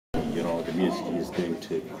the music is going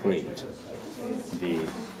to create. The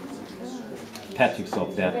tactics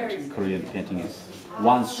of that Korean painting is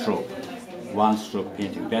one stroke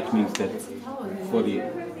painting. That means that for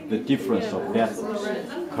the difference of that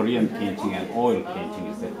Korean painting and oil painting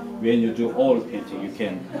is that when you do oil painting, you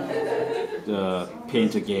can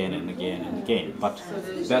paint again and again and again. But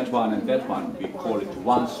that one and that one, we call it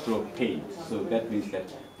one stroke paint. So that means that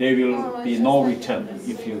there will be no return.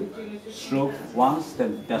 If you stroke once,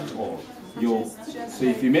 then that's all. So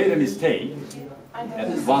if you made a mistake at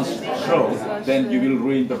one stroke, then you will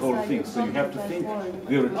ruin the whole thing. So you have to think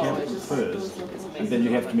very carefully first, and then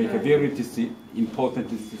you have to make a very important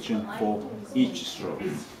decision for each stroke.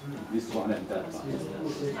 This one and that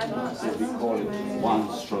one. So we call it one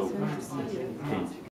stroke painting.